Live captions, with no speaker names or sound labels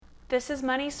This is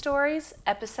Money Stories,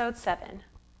 Episode 7,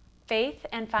 Faith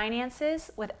and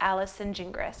Finances with Allison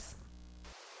Gingras.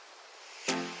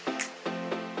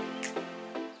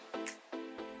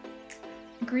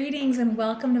 Greetings and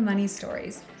welcome to Money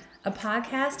Stories, a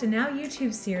podcast and now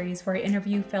YouTube series where I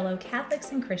interview fellow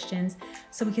Catholics and Christians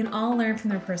so we can all learn from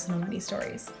their personal money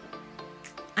stories.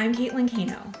 I'm Caitlin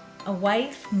Cano, a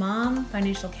wife, mom,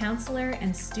 financial counselor,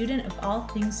 and student of all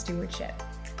things stewardship.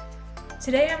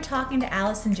 Today I'm talking to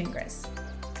Allison Gingras.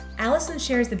 Allison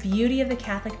shares the beauty of the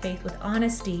Catholic faith with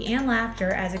honesty and laughter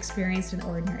as experienced in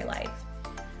ordinary life.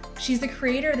 She's the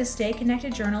creator of the Stay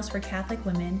Connected Journals for Catholic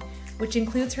Women, which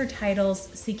includes her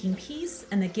titles Seeking Peace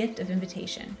and The Gift of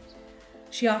Invitation.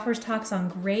 She offers talks on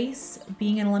grace,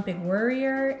 being an Olympic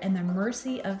warrior, and the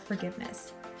mercy of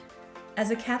forgiveness. As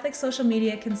a Catholic social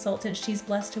media consultant, she's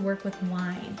blessed to work with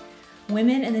WINE,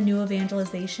 Women in the New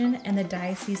Evangelization, and the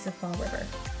Diocese of Fall River.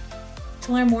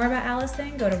 To learn more about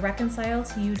Allison, go to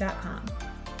reconcileteyou.com.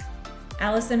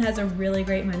 Allison has a really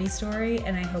great money story,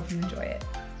 and I hope you enjoy it.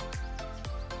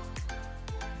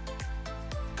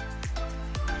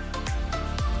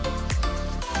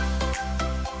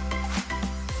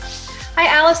 Hi,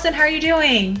 Allison. How are you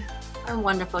doing? I'm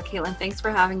wonderful, Caitlin. Thanks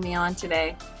for having me on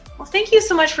today. Well, thank you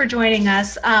so much for joining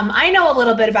us. I know a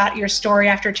little bit about your story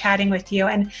after chatting with you,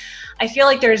 and I feel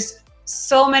like there's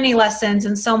so many lessons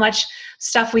and so much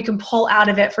stuff we can pull out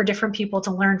of it for different people to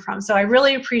learn from. So I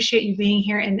really appreciate you being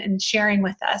here and sharing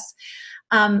with us.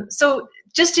 So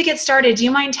just to get started, do you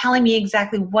mind telling me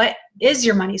exactly what is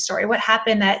your money story? What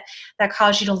happened that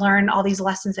caused you to learn all these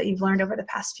lessons that you've learned over the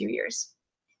past few years?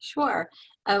 Sure.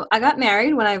 I got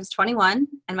married when I was 21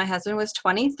 and my husband was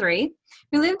 23.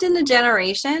 We lived in a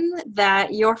generation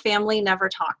that your family never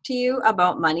talked to you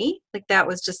about money. Like that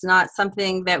was just not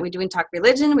something that we didn't talk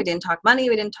religion, we didn't talk money,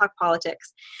 we didn't talk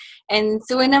politics. And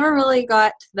so I never really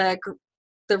got the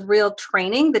real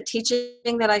training, the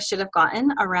teaching that I should have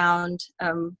gotten around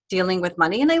dealing with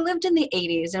money. And I lived in the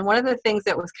 80s. And one of the things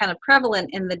that was kind of prevalent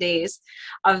in the days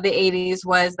of the 80s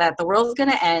was that the world's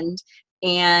going to end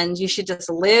and you should just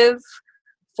live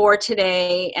for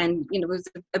today. And, it was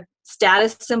a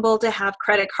status symbol to have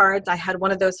credit cards. I had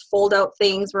one of those fold out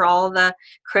things where all the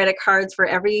credit cards for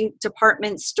every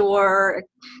department store,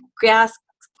 gas,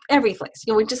 every place.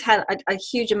 We just had a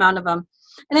huge amount of them.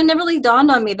 And it never really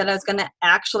dawned on me that I was going to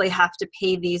actually have to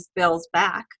pay these bills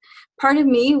back. Part of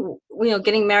me,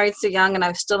 getting married so young and I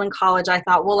was still in college, I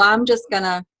thought, well, I'm just going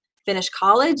to finish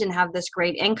college and have this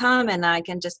great income and I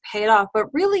can just pay it off. But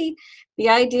really, the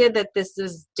idea that this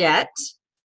is debt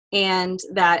and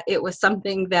that it was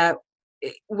something that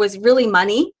was really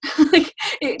money,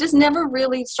 it just never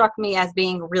really struck me as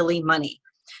being really money.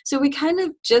 So we kind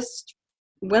of just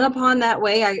went upon that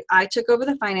way. I took over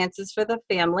the finances for the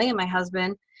family, and my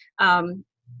husband,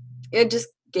 it just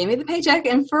gave me the paycheck.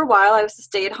 And for a while, I was a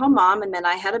stay-at-home mom, and then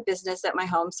I had a business at my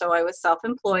home, so I was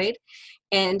self-employed.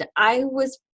 And I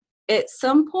was, at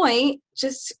some point,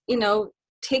 just,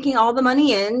 taking all the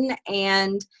money in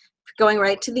and going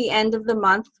right to the end of the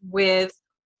month with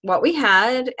what we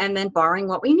had and then borrowing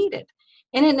what we needed.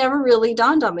 And it never really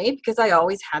dawned on me because I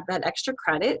always had that extra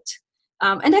credit.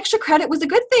 And extra credit was a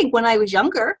good thing when I was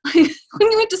younger. When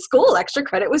you went to school, extra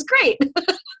credit was great.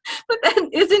 But that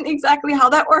isn't exactly how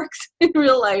that works in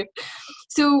real life.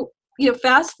 So,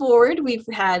 fast forward, we've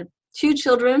had 2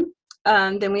 children.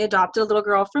 Then we adopted a little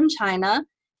girl from China.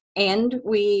 And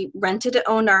we rented and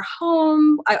owned our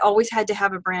home. I always had to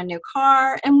have a brand new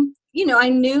car. And, I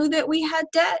knew that we had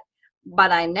debt,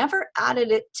 but I never added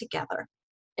it together.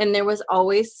 And there was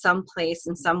always some place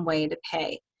and some way to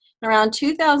pay. Around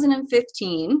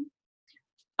 2015,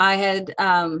 I had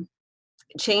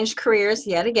changed careers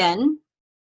yet again.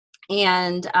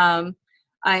 And I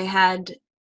had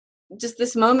just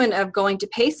this moment of going to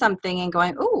pay something and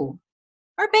going, oh,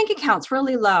 our bank account's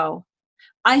really low.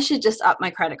 I should just up my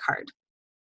credit card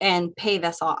and pay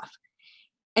this off.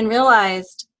 And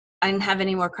realized I didn't have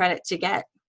any more credit to get.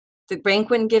 The bank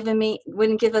wouldn't give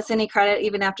us any credit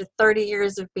even after 30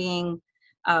 years of being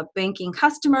a banking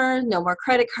customer, no more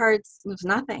credit cards, it was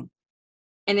nothing.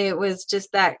 And it was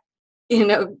just that,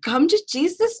 come to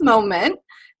Jesus moment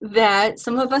that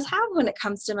some of us have when it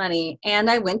comes to money. And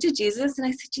I went to Jesus and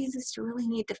I said, Jesus, you really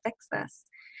need to fix this.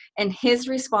 And his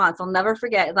response, I'll never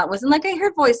forget, that wasn't like I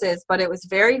heard voices, but it was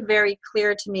very, very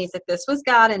clear to me that this was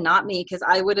God and not me, because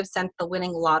I would have sent the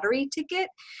winning lottery ticket.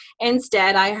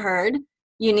 Instead, I heard,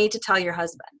 you need to tell your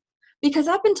husband. Because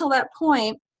up until that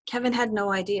point, Kevin had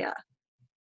no idea.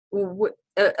 And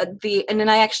then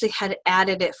I actually had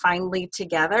added it finally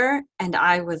together, and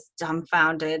I was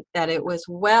dumbfounded that it was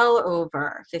well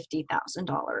over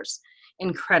 $50,000.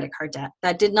 in credit card debt.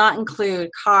 That did not include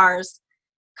cars,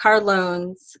 car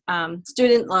loans,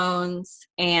 student loans,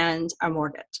 and a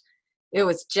mortgage. It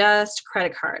was just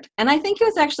credit card. And I think it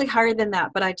was actually higher than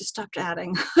that, but I just stopped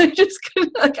adding. I just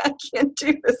couldn't, like, I can't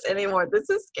do this anymore. This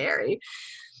is scary.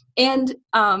 And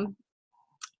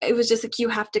it was just like, you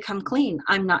have to come clean.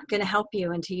 I'm not going to help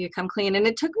you until you come clean. And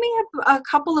it took me a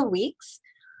couple of weeks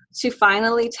to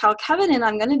finally tell Kevin, and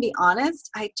I'm going to be honest,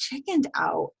 I chickened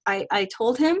out. I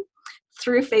told him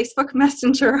through Facebook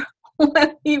Messenger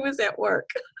when he was at work.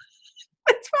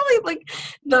 It's probably like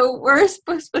the worst,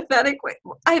 most pathetic way.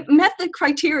 I met the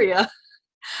criteria.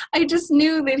 I just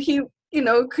knew that he,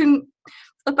 couldn't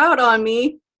flip out on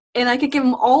me, and I could give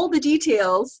him all the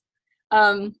details.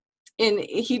 And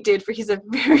he did, for he's a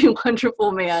very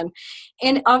wonderful man.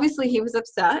 And obviously he was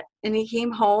upset, and he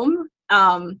came home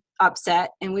upset,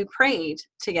 and we prayed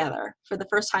together for the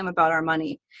first time about our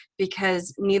money,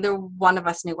 because neither one of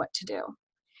us knew what to do.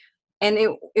 And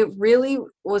it really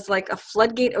was like a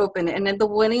floodgate opened, and then the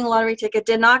winning lottery ticket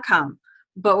did not come.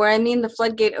 But where I mean the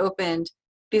floodgate opened,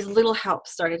 these little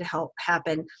helps started to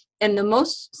happen. And the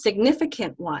most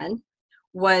significant one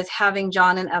was having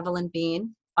John and Evelyn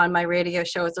Bean on my radio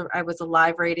show. I was a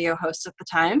live radio host at the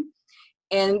time.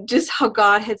 And just how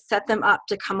God had set them up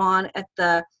to come on at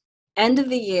the end of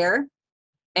the year.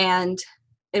 And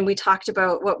we talked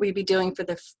about what we'd be doing for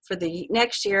the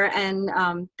next year.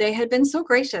 And they had been so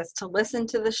gracious to listen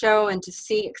to the show and to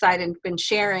see, because I had been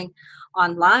sharing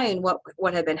online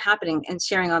what had been happening, and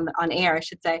sharing on air, I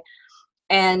should say.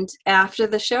 And after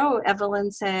the show,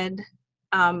 Evelyn said,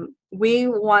 we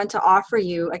want to offer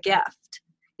you a gift,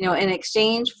 in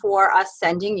exchange for us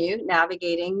sending you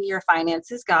Navigating Your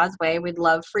Finances God's Way. We'd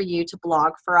love for you to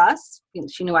blog for us.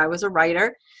 She knew I was a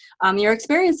writer. Your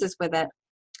experiences with it.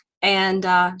 And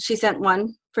she sent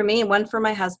one for me and one for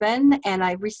my husband, and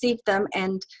I received them,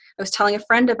 and I was telling a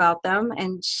friend about them,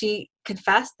 and she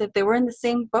confessed that they were in the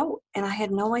same boat, and I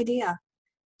had no idea.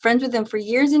 Friends with them for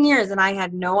years and years, and I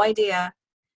had no idea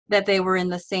that they were in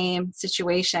the same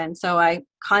situation. So I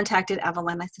contacted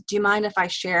Evelyn. I said, do you mind if I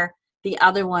share the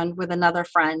other one with another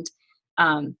friend?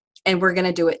 And we're going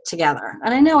to do it together.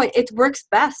 And I know it works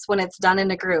best when it's done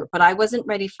in a group, but I wasn't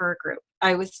ready for a group.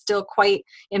 I was still quite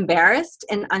embarrassed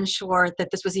and unsure that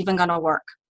this was even going to work.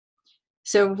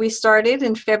 So we started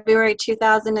in February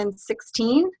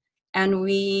 2016, and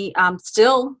we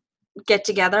still get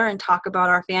together and talk about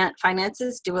our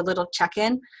finances, do a little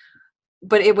check-in.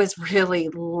 But it was really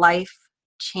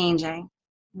life-changing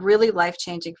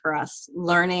for us,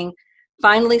 learning,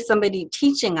 finally somebody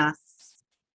teaching us,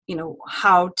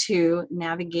 how to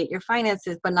navigate your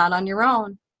finances, but not on your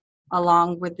own,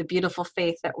 along with the beautiful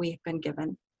faith that we've been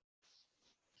given.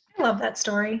 I love that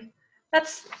story.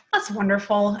 That's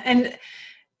wonderful. And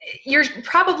you're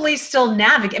probably still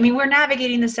we're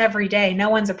navigating this every day. No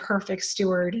one's a perfect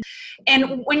steward.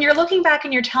 And when you're looking back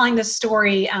and you're telling this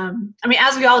story,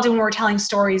 as we all do when we're telling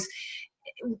stories,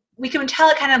 we can tell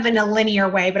it kind of in a linear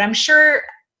way, but I'm sure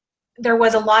there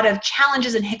was a lot of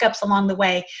challenges and hiccups along the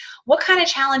way. What kind of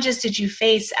challenges did you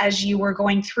face as you were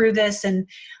going through this, and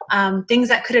things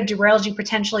that could have derailed you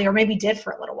potentially, or maybe did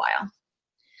for a little while?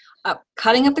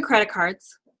 Cutting up the credit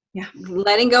cards. Yeah.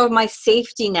 Letting go of my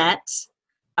safety net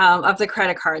of the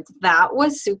credit cards. That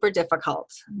was super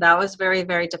difficult. That was very,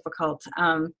 very difficult.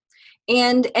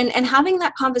 And having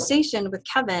that conversation with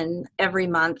Kevin every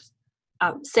month,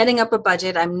 setting up a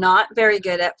budget. I'm not very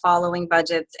good at following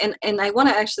budgets. And I want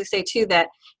to actually say too that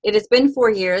it has been 4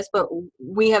 years, but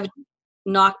we have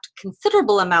knocked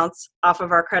considerable amounts off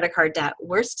of our credit card debt.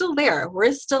 We're still there.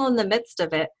 We're still in the midst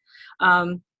of it.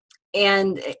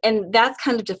 And that's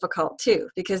kind of difficult too,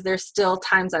 because there's still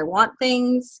times I want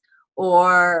things,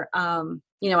 or,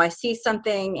 I see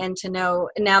something, and to know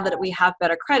now that we have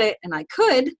better credit and I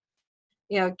could,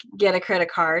 get a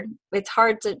credit card, it's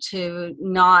hard to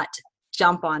not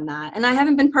jump on that. And I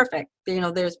haven't been perfect.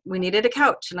 We needed a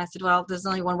couch, and I said, well, there's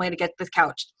only one way to get this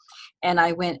couch. And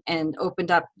I went and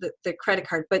opened up the credit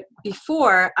card. But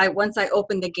once I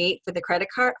opened the gate for the credit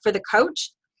card, for the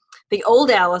couch, the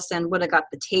old Allison would have got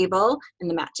the table and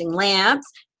the matching lamps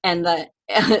and a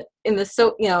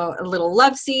little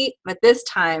love seat. But this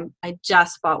time I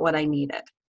just bought what I needed.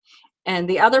 And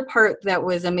the other part that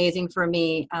was amazing for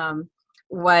me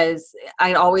was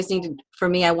I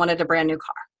wanted a brand new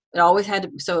car. It always had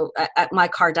to, so my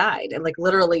car died, and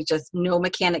literally just no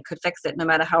mechanic could fix it, no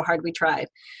matter how hard we tried.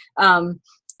 And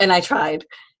I tried,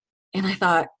 and I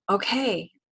thought,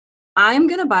 okay, I'm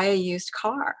going to buy a used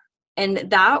car. And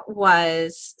that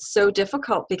was so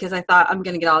difficult, because I thought I'm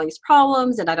going to get all these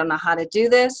problems and I don't know how to do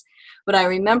this. But I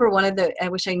remember I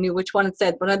wish I knew which one it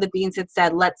said, one of the beans had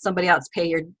said, let somebody else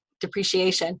pay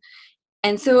depreciation.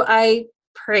 And so I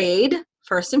prayed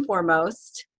first and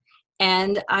foremost,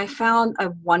 and I found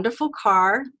a wonderful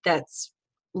car that's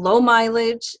low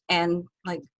mileage, and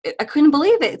like I couldn't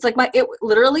believe it. It's like it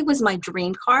literally was my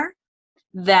dream car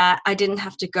that I didn't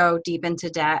have to go deep into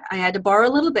debt. I had to borrow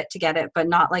a little bit to get it, but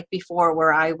not like before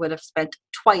where I would have spent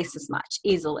twice as much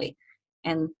easily.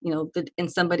 And,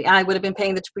 I would have been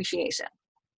paying the depreciation.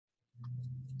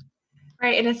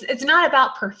 Right. And it's not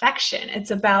about perfection.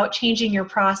 It's about changing your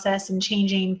process and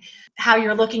changing how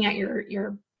you're looking at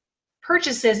your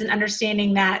purchases, and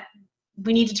understanding that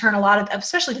we need to turn a lot of,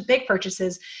 especially the big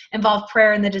purchases, involve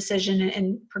prayer in the decision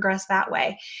and progress that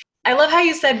way. I love how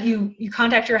you said you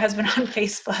contact your husband on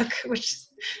Facebook, which is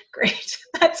great.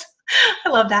 I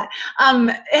love that.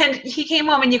 And he came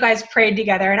home and you guys prayed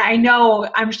together. And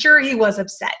I'm sure he was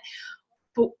upset.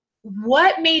 But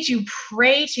what made you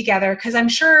pray together? Because I'm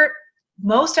sure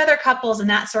most other couples in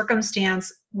that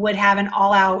circumstance would have an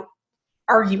all-out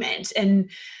argument and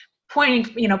pointing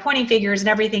fingers and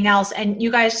everything else. And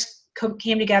you guys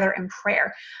came together in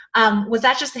prayer. Was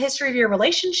that just the history of your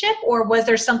relationship, or was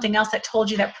there something else that told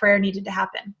you that prayer needed to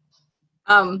happen?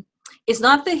 It's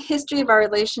not the history of our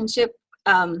relationship.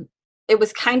 It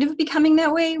was kind of becoming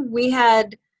that way.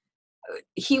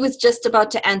 He was just about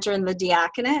to enter in the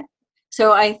diaconate.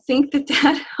 So I think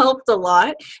that helped a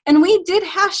lot. And we did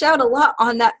hash out a lot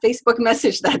on that Facebook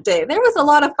message that day. There was a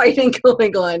lot of fighting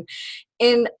going on.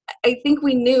 And I think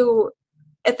we knew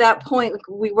at that point,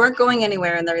 we weren't going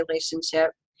anywhere in the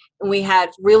relationship, and we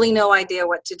had really no idea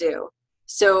what to do.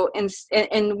 So,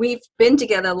 and we've been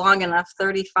together long enough,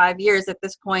 35 years at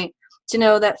this point, to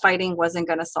know that fighting wasn't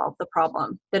going to solve the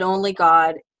problem, that only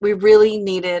God, we really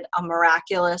needed a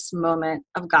miraculous moment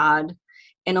of God,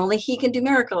 and only He can do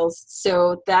miracles.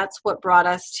 So that's what brought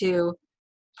us to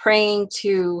praying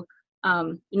to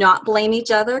not blame each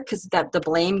other, because the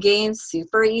blame game's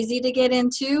super easy to get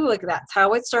into. Like, that's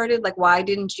how it started. Like, why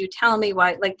didn't you tell me?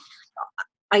 Why? Like,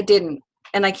 I didn't,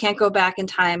 and I can't go back in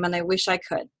time, and I wish I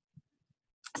could.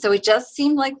 So it just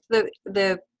seemed like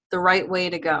the right way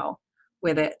to go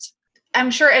with it. I'm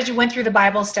sure as you went through the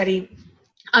Bible study,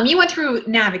 you went through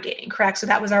navigating, correct? So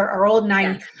that was our old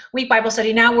 9-week Bible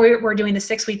study. Now we're doing the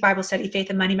 6-week Bible study, Faith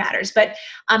and Money Matters. But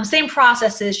same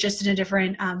processes, just in a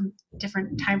different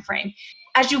time frame.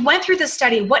 As you went through the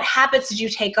study, what habits did you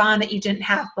take on that you didn't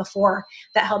have before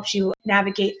that helped you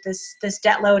navigate this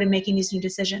debt load and making these new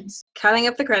decisions? Counting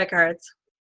up the credit cards,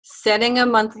 setting a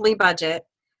monthly budget,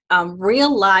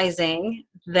 realizing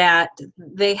that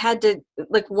they had to,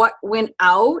 like, what went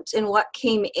out and what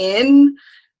came in,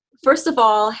 first of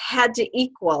all, had to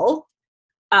equal,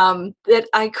 that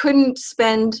I couldn't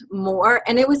spend more.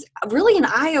 And it was really an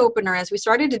eye-opener as we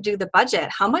started to do the budget,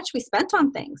 how much we spent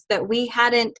on things that we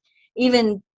hadn't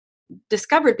even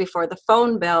discovered before, the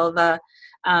phone bill, the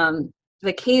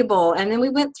cable. And then we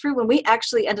went through and we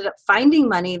actually ended up finding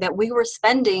money that we were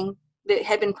spending that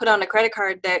had been put on a credit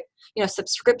card, that,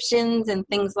 subscriptions and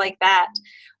things like that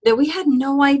we had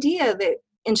no idea, that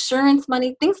insurance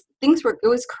money, things were, it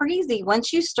was crazy.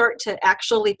 Once you start to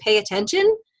actually pay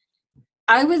attention,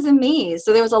 I was amazed.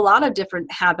 So there was a lot of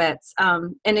different habits.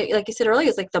 And like you said earlier,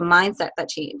 it's like the mindset that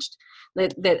changed,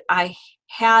 that I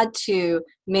had to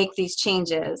make these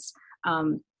changes,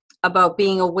 about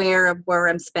being aware of where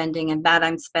I'm spending and that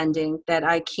I'm spending, that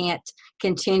I can't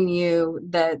continue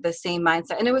the same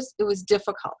mindset. And it was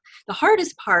difficult. The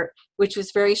hardest part, which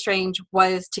was very strange,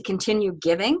 was to continue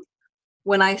giving.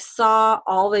 When I saw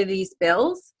all of these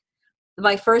bills,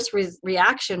 my first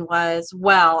reaction was,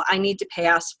 well, I need to pay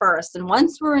us first. And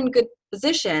once we're in good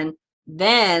position,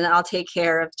 then I'll take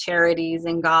care of charities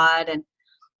and God.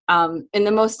 And in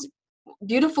the most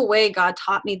beautiful way, God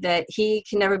taught me that He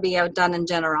can never be outdone in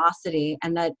generosity,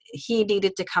 and that He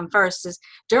needed to come first. Is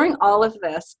during all of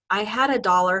this, I had a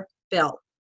dollar bill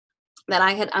that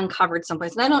I had uncovered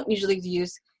someplace. And I don't usually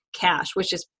use cash,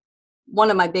 which is one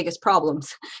of my biggest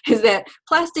problems, is that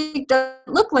plastic doesn't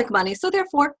look like money, so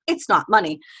therefore it's not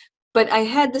money. But I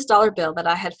had this dollar bill that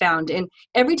I had found, and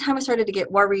every time I started to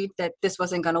get worried that this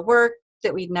wasn't going to work,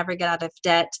 that we'd never get out of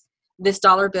debt, this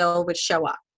dollar bill would show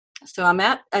up. So I'm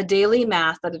at a daily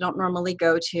mass that I don't normally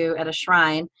go to at a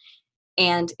shrine,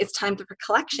 and it's time for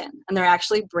collection. And they're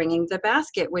actually bringing the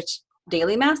basket, which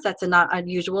daily mass, that's a not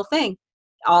unusual thing.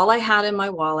 All I had in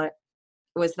my wallet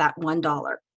was that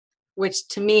 $1, which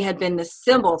to me had been the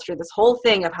symbol through this whole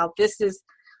thing of how this is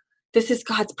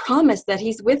God's promise that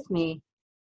He's with me.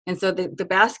 And so the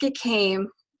basket came,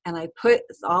 and I put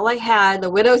all I had, the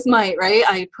widow's mite, right?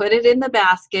 I put it in the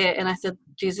basket, and I said,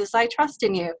 Jesus, I trust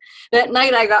in you. That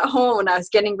night I got home and I was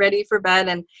getting ready for bed,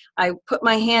 and I put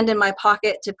my hand in my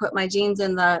pocket to put my jeans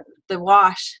in the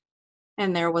wash,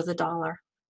 and there was $1.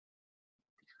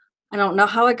 I don't know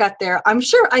how I got there. I'm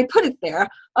sure I put it there.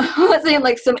 I'm not saying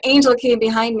like some angel came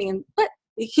behind me, but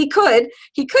he could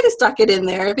have stuck it in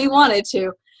there if he wanted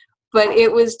to. But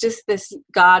it was just this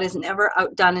God is never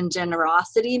outdone in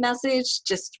generosity message,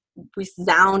 just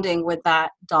resounding with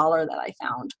that $1 that I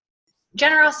found.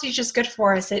 Generosity is just good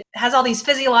for us. It has all these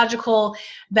physiological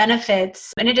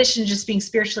benefits in addition to just being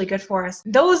spiritually good for us.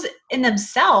 Those in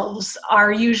themselves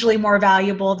are usually more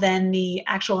valuable than the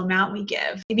actual amount we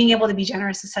give. Being able to be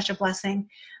generous is such a blessing.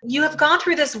 You have gone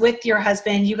through this with your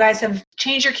husband. You guys have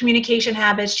changed your communication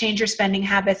habits, changed your spending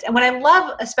habits. And what I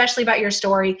love especially about your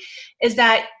story is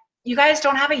that you guys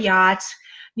don't have a yacht.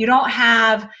 You don't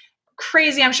have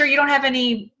crazy, I'm sure you don't have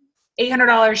any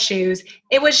 $800 shoes.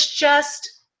 It was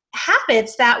just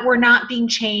habits that were not being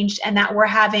changed and that were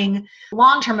having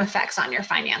long-term effects on your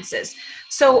finances.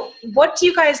 So what do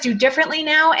you guys do differently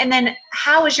now? And then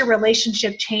how has your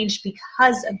relationship changed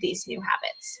because of these new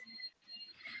habits?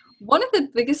 One of the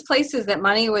biggest places that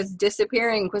money was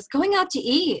disappearing was going out to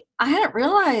eat. I hadn't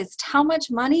realized how much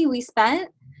money we spent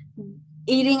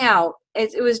eating out.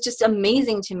 It was just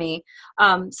amazing to me.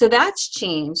 So that's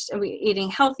changed.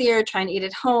 Eating healthier, trying to eat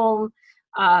at home.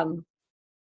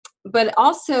 But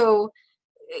also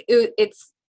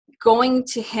it's going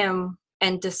to him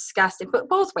and discussing, but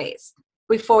both ways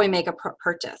before we make a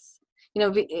purchase,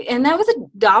 and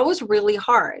that was really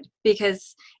hard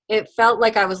because it felt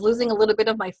like I was losing a little bit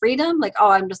of my freedom. Like, oh,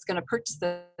 I'm just going to purchase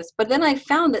this. But then I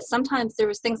found that sometimes there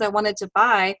was things I wanted to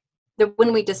buy that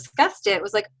when we discussed it, it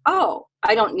was like, oh,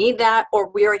 I don't need that. Or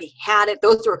we already had it.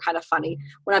 Those were kind of funny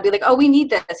when I'd be like, oh, we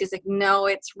need this. He's like, no,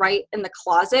 it's right in the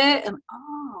closet. And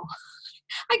oh,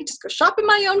 I could just go shop in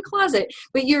my own closet.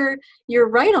 But you're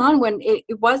right on when it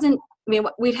wasn't,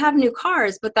 we'd have new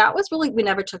cars, but that was really, we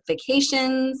never took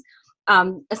vacations.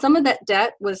 Some of that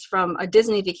debt was from a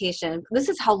Disney vacation. This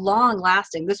is how long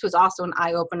lasting. This was also an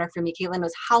eye opener for me, Caitlin,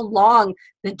 was how long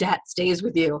the debt stays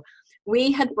with you.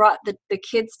 We had brought the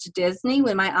kids to Disney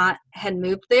when my aunt had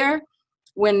moved there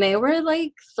when they were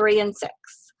like 3 and 6.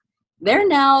 They're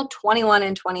now 21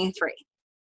 and 23.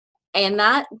 And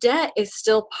that debt is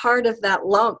still part of that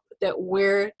lump that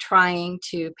we're trying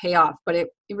to pay off. But it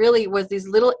really was these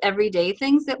little everyday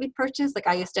things that we purchased. Like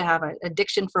I used to have an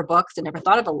addiction for books and never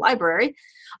thought of a library.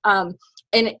 And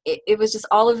it was just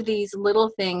all of these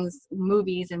little things,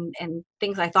 movies and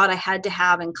things I thought I had to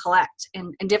have and collect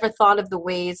and never thought of the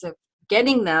ways of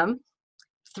getting them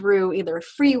through either a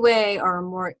free way or a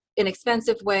more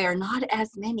inexpensive way or not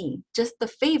as many, just the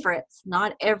favorites,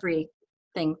 not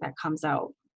everything that comes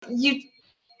out. You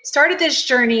started this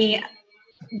journey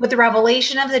with the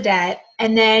revelation of the debt,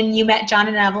 and then you met John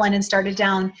and Evelyn and started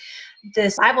down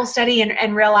this Bible study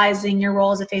and realizing your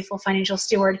role as a faithful financial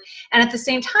steward. And at the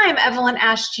same time, Evelyn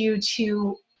asked you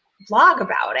to blog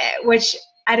about it, which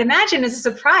I'd imagine is a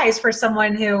surprise for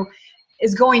someone who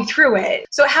is going through it.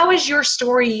 So how has your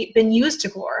story been used to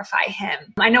glorify him?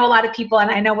 I know a lot of people, and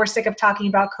I know we're sick of talking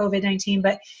about COVID-19,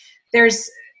 but there's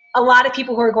a lot of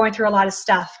people who are going through a lot of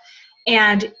stuff.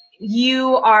 And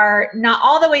you are not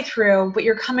all the way through, but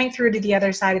you're coming through to the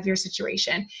other side of your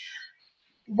situation.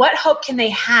 What hope can they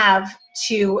have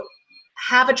to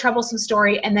have a troublesome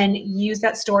story and then use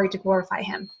that story to glorify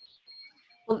him?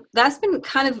 Well, that's been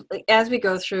kind of as we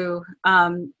go through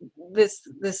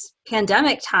this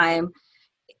pandemic time,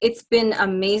 it's been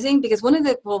amazing because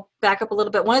we'll back up a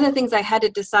little bit. One of the things I had to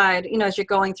decide, as you're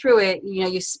going through it,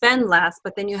 you spend less,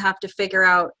 but then you have to figure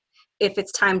out if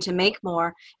it's time to make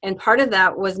more. And part of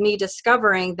that was me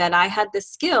discovering that I had this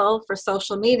skill for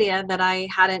social media that I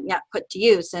hadn't yet put to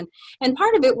use. And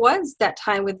part of it was that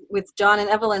time with John and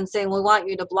Evelyn saying, we want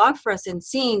you to blog for us, and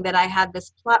seeing that I had this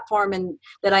platform and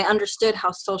that I understood how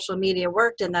social media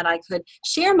worked and that I could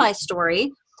share my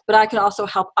story, but I could also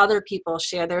help other people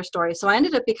share their story. So I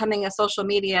ended up becoming a social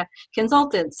media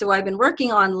consultant. So I've been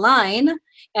working online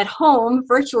at home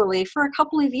virtually for a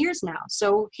couple of years now.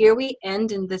 So here we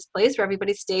end in this place where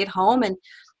everybody stayed home, and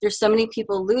there's so many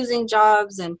people losing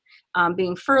jobs and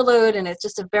being furloughed, and it's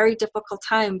just a very difficult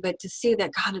time. But to see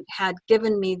that God had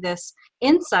given me this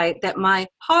insight that my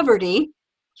poverty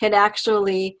had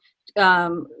actually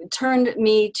turned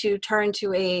me to turn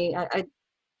to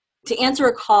to answer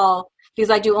a call, because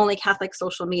I do only Catholic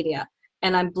social media,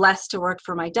 and I'm blessed to work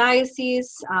for my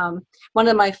diocese.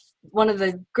 One of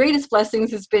the greatest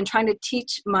blessings has been trying to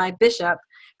teach my bishop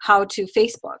how to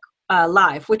Facebook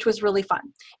Live, which was really fun.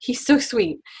 He's so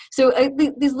sweet. So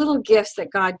these little gifts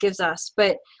that God gives us.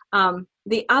 But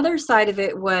the other side of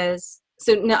it was,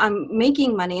 so now I'm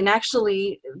making money, and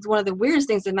actually one of the weirdest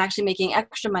things, I'm actually making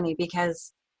extra money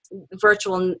because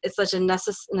virtual, it's such a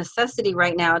necessity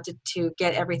right now to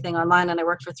get everything online. And I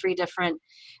work for 3 different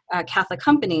Catholic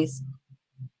companies.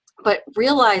 But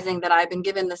realizing that I've been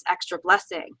given this extra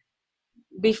blessing,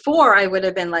 before I would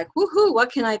have been like, woohoo,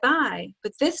 what can I buy?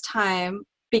 But this time,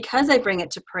 because I bring it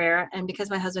to prayer and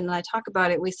because my husband and I talk about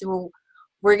it, we say, well,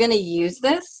 we're going to use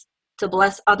this to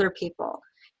bless other people.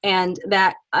 And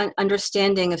that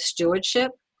understanding of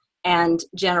stewardship and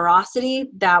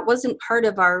generosity, that wasn't part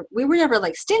of we were never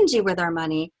like stingy with our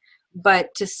money, but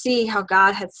to see how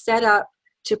God had set up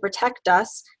to protect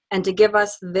us and to give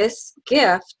us this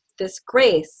gift, this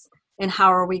grace, and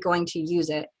how are we going to use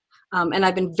it? And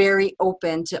I've been very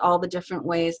open to all the different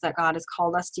ways that God has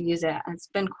called us to use it. And it's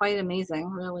been quite amazing,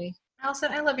 really.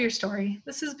 Allison, I love your story.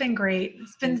 This has been great.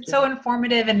 It's been so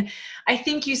informative. And I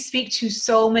think you speak to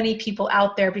so many people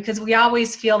out there, because we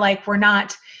always feel like we're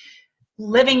not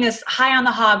living this high on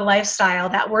the hog lifestyle,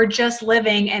 that we're just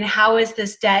living. And how is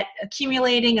this debt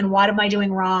accumulating? And what am I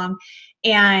doing wrong?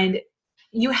 And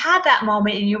you had that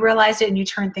moment and you realized it and you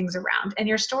turned things around. And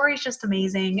your story is just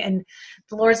amazing. And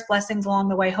the Lord's blessings along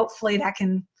the way, hopefully that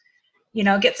can,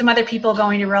 get some other people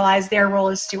going to realize their role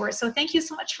as stewards. So thank you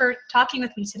so much for talking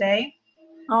with me today.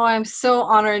 Oh, I'm so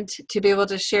honored to be able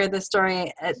to share this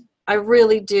story. I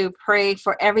really do pray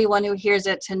for everyone who hears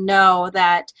it to know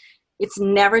that it's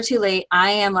never too late. I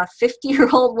am a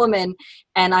 50-year-old woman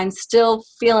and I'm still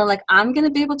feeling like I'm going to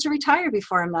be able to retire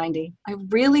before I'm 90. I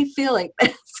really feel like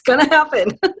it's going to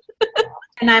happen.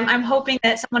 And I'm hoping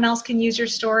that someone else can use your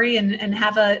story and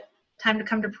have a time to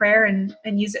come to prayer and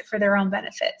use it for their own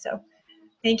benefit. So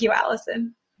thank you,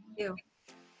 Allison. Thank you.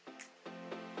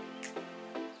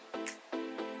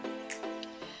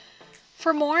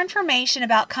 For more information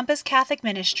about Compass Catholic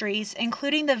Ministries,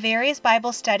 including the various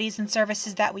Bible studies and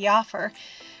services that we offer,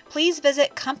 please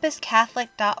visit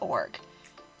compasscatholic.org.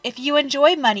 If you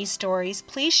enjoy money stories,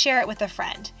 please share it with a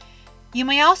friend. You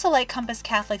may also like Compass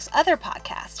Catholic's other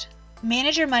podcast,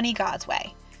 Manage Your Money God's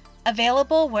Way,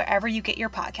 available wherever you get your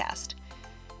podcast.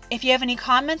 If you have any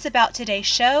comments about today's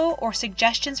show or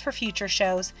suggestions for future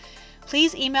shows,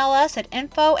 please email us at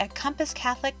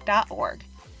info@compasscatholic.org.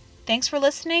 Thanks for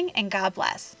listening, and God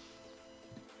bless.